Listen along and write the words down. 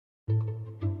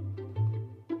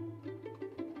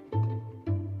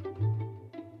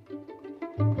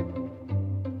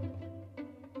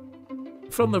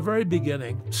From the very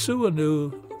beginning, SUWA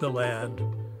knew the land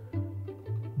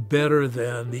better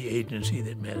than the agency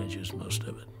that manages most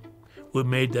of it. We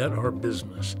made that our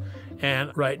business.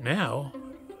 And right now,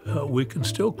 we can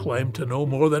still claim to know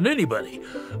more than anybody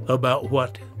about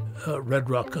what Red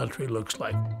Rock country looks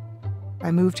like.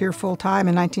 I moved here full-time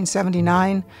in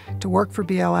 1979 to work for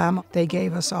BLM. They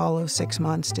gave us all of 6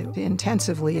 months to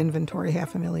intensively inventory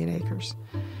 500,000 acres.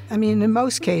 I mean, in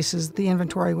most cases, the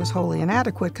inventory was wholly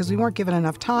inadequate because we weren't given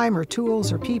enough time or tools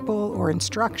or people or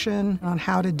instruction on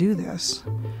how to do this.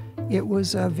 It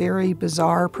was a very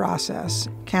bizarre process.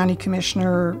 County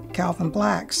Commissioner Calvin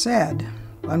Black said,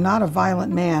 "I'm not a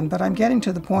violent man, but I'm getting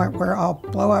to the point where I'll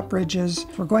blow up bridges.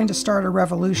 We're going to start a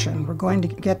revolution. We're going to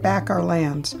get back our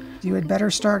lands. You had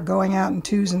better start going out in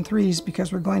 2s and 3s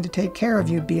because we're going to take care of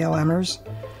you, BLMers."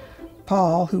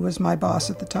 Paul, who was my boss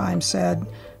at the time, said,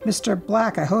 "Mr.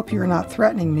 Black, I hope you're not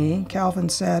threatening me." Calvin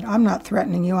said, "I'm not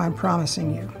threatening you, I'm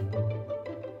promising you."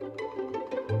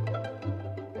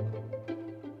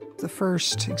 The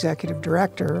first executive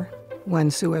director, when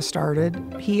SUWA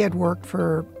started, he had worked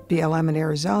for BLM in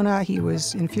Arizona. He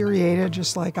was infuriated,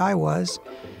 just like I was,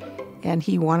 and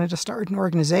he wanted to start an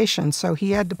organization. So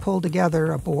he had to pull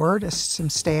together a board, some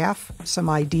staff, some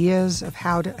ideas of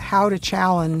how to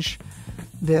challenge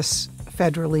this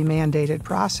federally mandated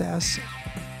process.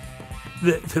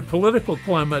 The political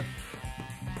climate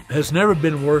has never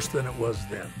been worse than it was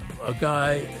then. A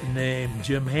guy named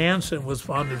Jim Hansen was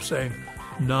fond of saying,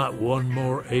 "Not one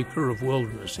more acre of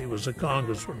wilderness." He was a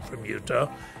congressman from Utah,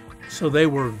 so they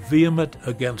were vehement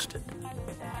against it.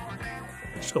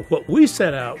 So what we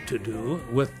set out to do,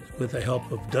 with the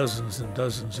help of dozens and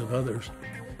dozens of others,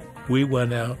 we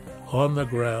went out on the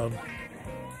ground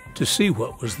to see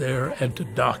what was there and to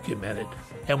document it.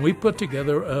 And we put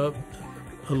together a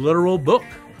literal book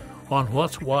on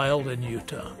what's wild in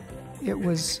Utah. It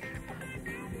was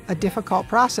a difficult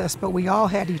process, but we all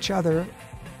had each other.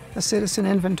 A citizen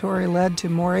inventory led to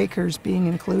more acres being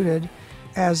included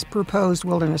as proposed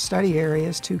wilderness study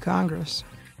areas to Congress.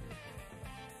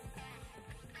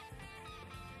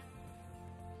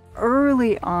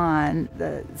 Early on,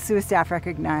 the SUWA staff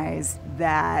recognized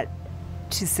that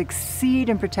to succeed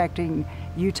in protecting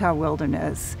Utah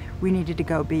wilderness, we needed to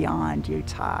go beyond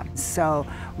Utah. So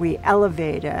we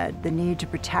elevated the need to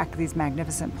protect these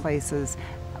magnificent places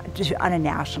on a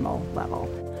national level.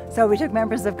 So we took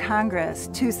members of Congress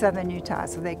to southern Utah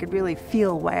so they could really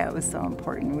feel why it was so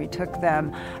important. We took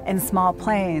them in small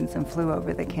planes and flew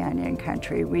over the canyon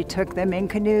country. We took them in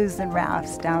canoes and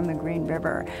rafts down the Green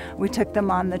River. We took them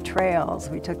on the trails.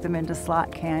 We took them into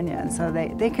Slot Canyon so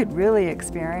they could really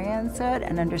experience it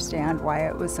and understand why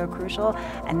it was so crucial,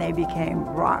 and they became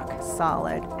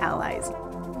rock-solid allies.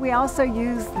 We also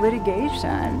used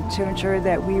litigation to ensure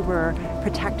that we were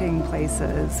protecting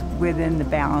places within the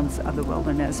bounds of the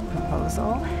wilderness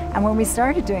proposal. And when we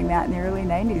started doing that in the early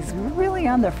 90s, we were really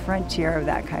on the frontier of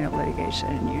that kind of litigation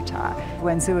in Utah.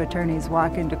 When SUWA attorneys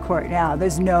walk into court now,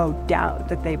 there's no doubt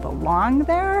that they belong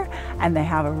there, and they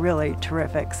have a really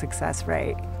terrific success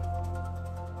rate.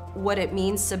 What it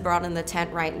means to broaden the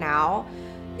tent right now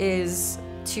is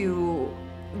to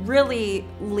really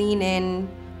lean in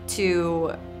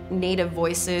to Native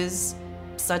voices,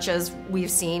 such as we've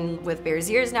seen with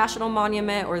Bears Ears National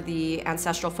Monument or the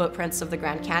ancestral footprints of the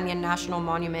Grand Canyon National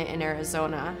Monument in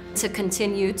Arizona, to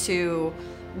continue to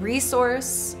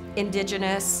resource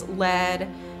indigenous-led,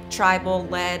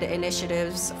 tribal-led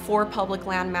initiatives for public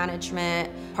land management.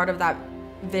 Part of that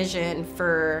vision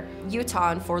for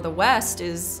Utah and for the West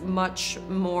is much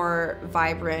more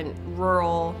vibrant,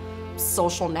 rural,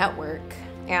 social network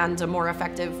and a more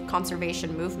effective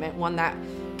conservation movement, one that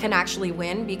can actually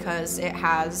win because it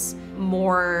has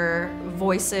more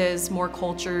voices, more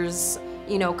cultures,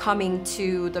 coming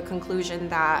to the conclusion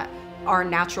that our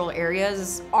natural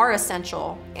areas are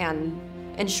essential and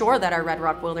ensure that our Red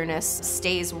Rock wilderness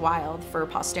stays wild for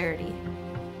posterity.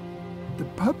 The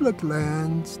public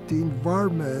lands, the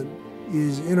environment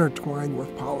is intertwined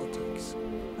with politics.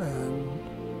 And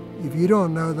if you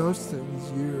don't know those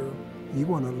things, you're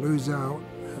going to lose out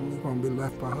and you're going to be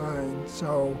left behind.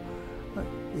 So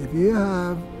if you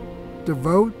have the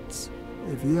votes,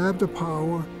 if you have the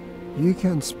power, you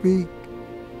can speak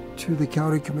to the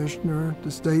county commissioner,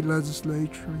 the state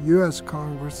legislature, U.S.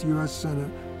 Congress, U.S.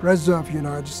 Senate, President of the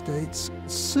United States.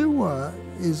 SUWA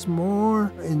is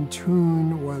more in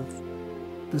tune with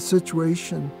the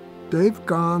situation. They've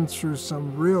gone through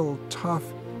some real tough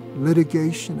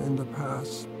litigation in the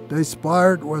past. They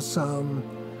sparred with some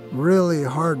really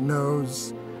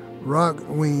hard-nosed,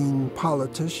 right-wing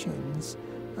politicians,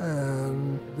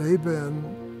 and they've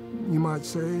been, you might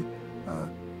say,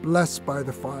 blessed by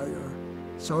the fire.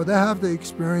 So they have the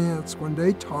experience. When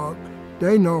they talk,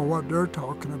 they know what they're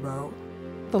talking about.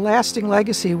 The lasting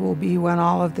legacy will be when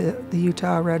all of the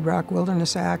Utah Red Rock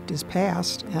Wilderness Act is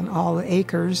passed and all the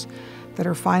acres that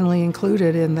are finally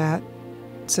included in that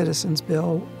citizens'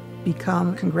 bill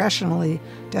become congressionally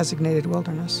designated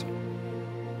wilderness.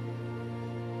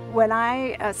 When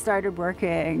I started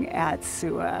working at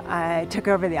SUWA, I took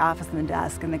over the office and the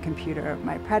desk and the computer of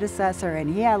my predecessor, and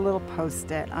he had a little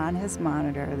post-it on his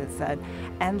monitor that said,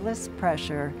 "Endless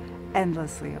pressure,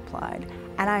 endlessly applied."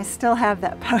 And I still have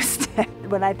that post-it.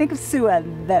 When I think of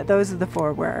SUWA, those are the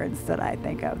 4 words that I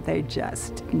think of. They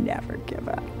just never give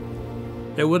up.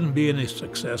 There wouldn't be any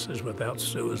successes without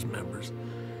SUWA's members.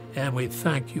 And we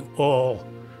thank you all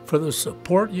for the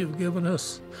support you've given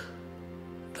us,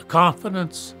 the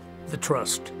confidence, the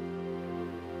trust.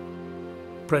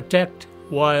 Protect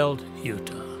wild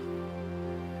Utah.